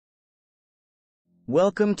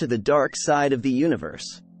Welcome to the dark side of the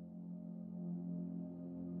universe.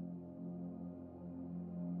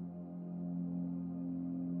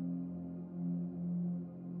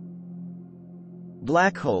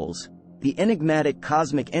 Black holes, the enigmatic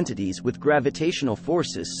cosmic entities with gravitational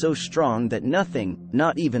forces so strong that nothing,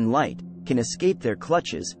 not even light, can escape their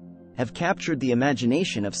clutches, have captured the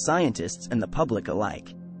imagination of scientists and the public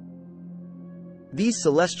alike. These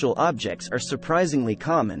celestial objects are surprisingly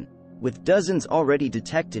common, with dozens already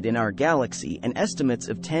detected in our galaxy and estimates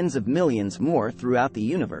of tens of millions more throughout the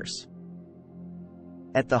universe.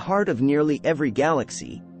 At the heart of nearly every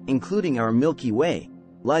galaxy, including our Milky Way,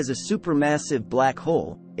 lies a supermassive black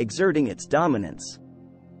hole, exerting its dominance.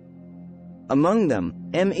 Among them,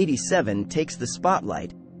 M87 takes the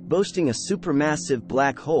spotlight, boasting a supermassive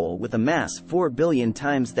black hole with a mass 4 billion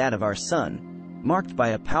times that of our Sun, marked by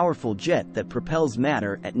a powerful jet that propels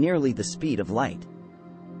matter at nearly the speed of light.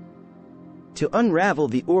 To unravel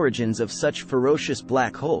the origins of such ferocious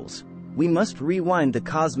black holes, we must rewind the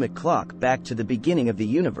cosmic clock back to the beginning of the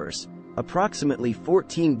universe, approximately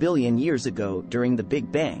 14 billion years ago during the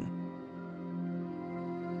Big Bang.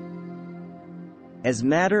 As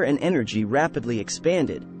matter and energy rapidly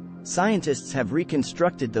expanded, scientists have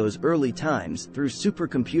reconstructed those early times through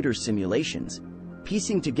supercomputer simulations,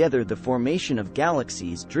 piecing together the formation of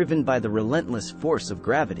galaxies driven by the relentless force of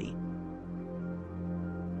gravity.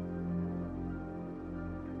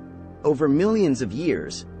 Over millions of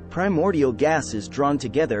years, primordial gases drawn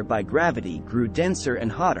together by gravity grew denser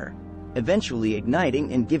and hotter, eventually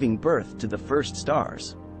igniting and giving birth to the first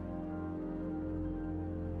stars.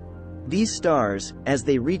 These stars, as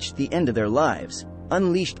they reached the end of their lives,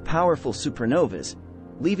 unleashed powerful supernovas,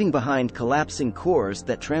 leaving behind collapsing cores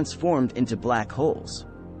that transformed into black holes.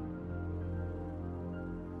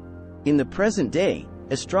 In the present day,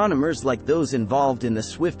 astronomers like those involved in the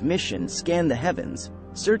SWIFT mission scan the heavens,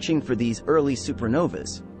 searching for these early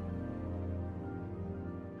supernovas.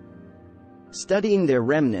 Studying their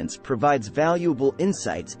remnants provides valuable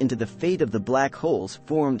insights into the fate of the black holes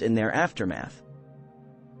formed in their aftermath.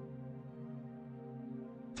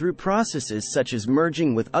 Through processes such as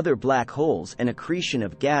merging with other black holes and accretion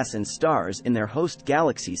of gas and stars in their host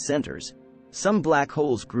galaxy centers, some black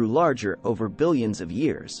holes grew larger over billions of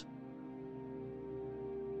years.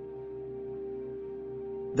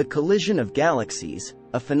 The collision of galaxies,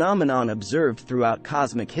 a phenomenon observed throughout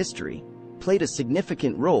cosmic history, played a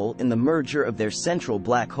significant role in the merger of their central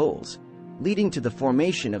black holes, leading to the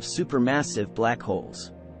formation of supermassive black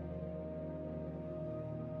holes.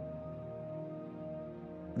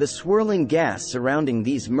 The swirling gas surrounding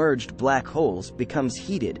these merged black holes becomes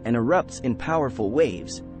heated and erupts in powerful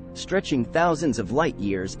waves, stretching thousands of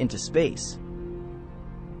light-years into space.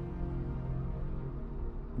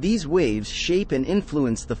 These waves shape and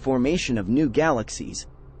influence the formation of new galaxies,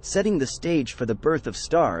 setting the stage for the birth of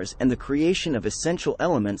stars and the creation of essential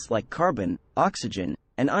elements like carbon, oxygen,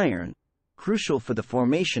 and iron, crucial for the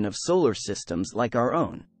formation of solar systems like our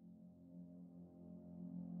own.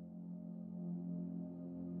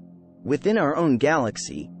 Within our own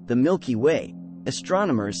galaxy, the Milky Way,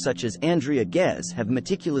 astronomers such as Andrea Ghez have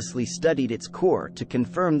meticulously studied its core to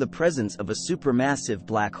confirm the presence of a supermassive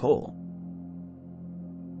black hole.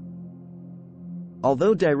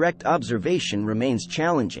 Although direct observation remains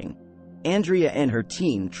challenging, Andrea and her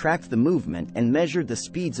team tracked the movement and measured the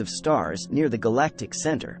speeds of stars near the galactic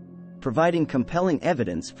center, providing compelling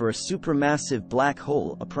evidence for a supermassive black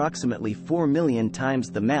hole approximately 4 million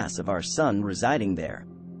times the mass of our Sun residing there.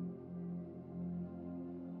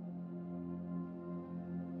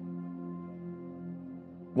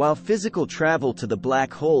 While physical travel to the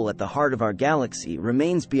black hole at the heart of our galaxy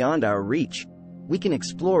remains beyond our reach, we can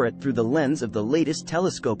explore it through the lens of the latest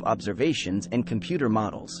telescope observations and computer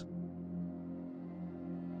models.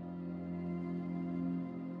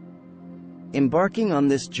 Embarking on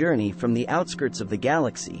this journey from the outskirts of the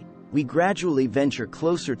galaxy, we gradually venture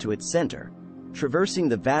closer to its center, traversing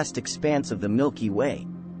the vast expanse of the Milky Way,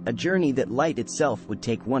 a journey that light itself would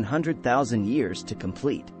take 100,000 years to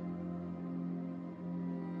complete.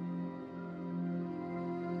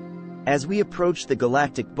 As we approach the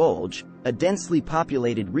galactic bulge, a densely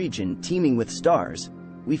populated region teeming with stars,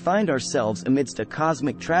 we find ourselves amidst a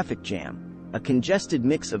cosmic traffic jam, a congested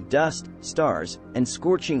mix of dust, stars, and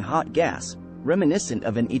scorching hot gas, reminiscent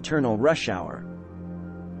of an eternal rush hour.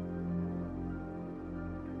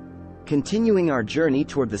 Continuing our journey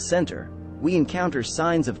toward the center, we encounter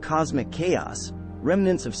signs of cosmic chaos,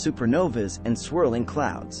 remnants of supernovas and swirling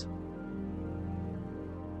clouds.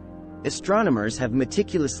 Astronomers have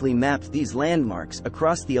meticulously mapped these landmarks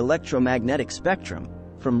across the electromagnetic spectrum,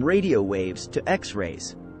 from radio waves to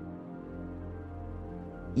X-rays.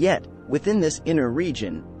 Yet, within this inner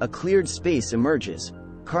region, a cleared space emerges,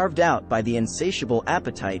 carved out by the insatiable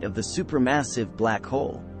appetite of the supermassive black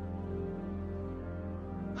hole.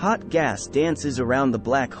 Hot gas dances around the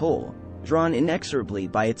black hole, drawn inexorably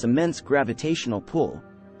by its immense gravitational pull,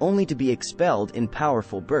 only to be expelled in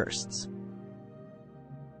powerful bursts.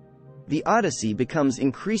 The odyssey becomes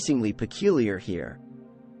increasingly peculiar here.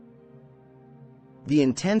 The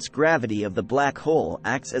intense gravity of the black hole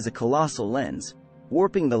acts as a colossal lens,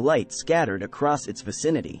 warping the light scattered across its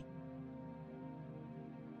vicinity.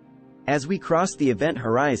 As we cross the event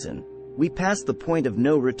horizon, we pass the point of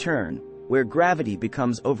no return, where gravity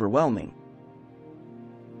becomes overwhelming.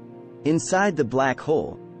 Inside the black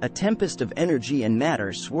hole, a tempest of energy and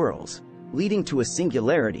matter swirls, leading to a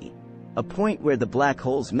singularity, a point where the black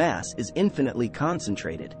hole's mass is infinitely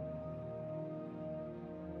concentrated.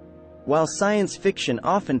 While science fiction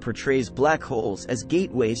often portrays black holes as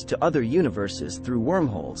gateways to other universes through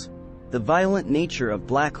wormholes, the violent nature of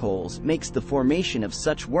black holes makes the formation of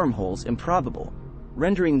such wormholes improbable,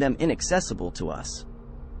 rendering them inaccessible to us.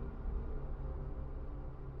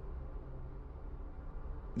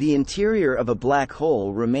 The interior of a black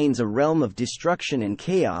hole remains a realm of destruction and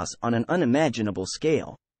chaos on an unimaginable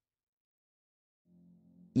scale.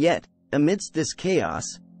 Yet, amidst this chaos,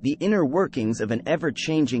 the inner workings of an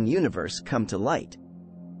ever-changing universe come to light.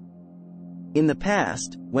 In the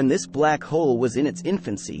past, when this black hole was in its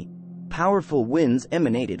infancy, powerful winds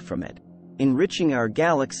emanated from it, enriching our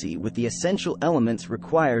galaxy with the essential elements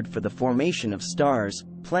required for the formation of stars,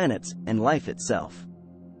 planets, and life itself.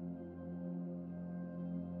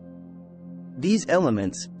 These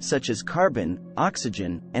elements, such as carbon,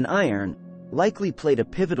 oxygen, and iron, likely played a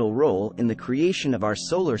pivotal role in the creation of our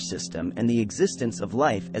solar system and the existence of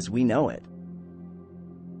life as we know it.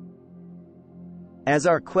 As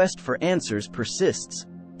our quest for answers persists,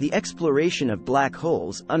 the exploration of black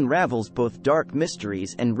holes unravels both dark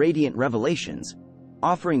mysteries and radiant revelations,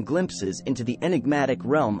 offering glimpses into the enigmatic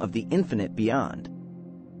realm of the infinite beyond.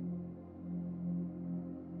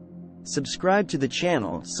 Subscribe to the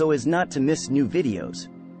channel so as not to miss new videos.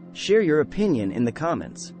 Share your opinion in the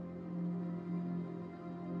comments.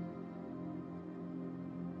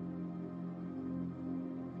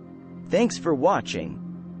 Thanks for watching.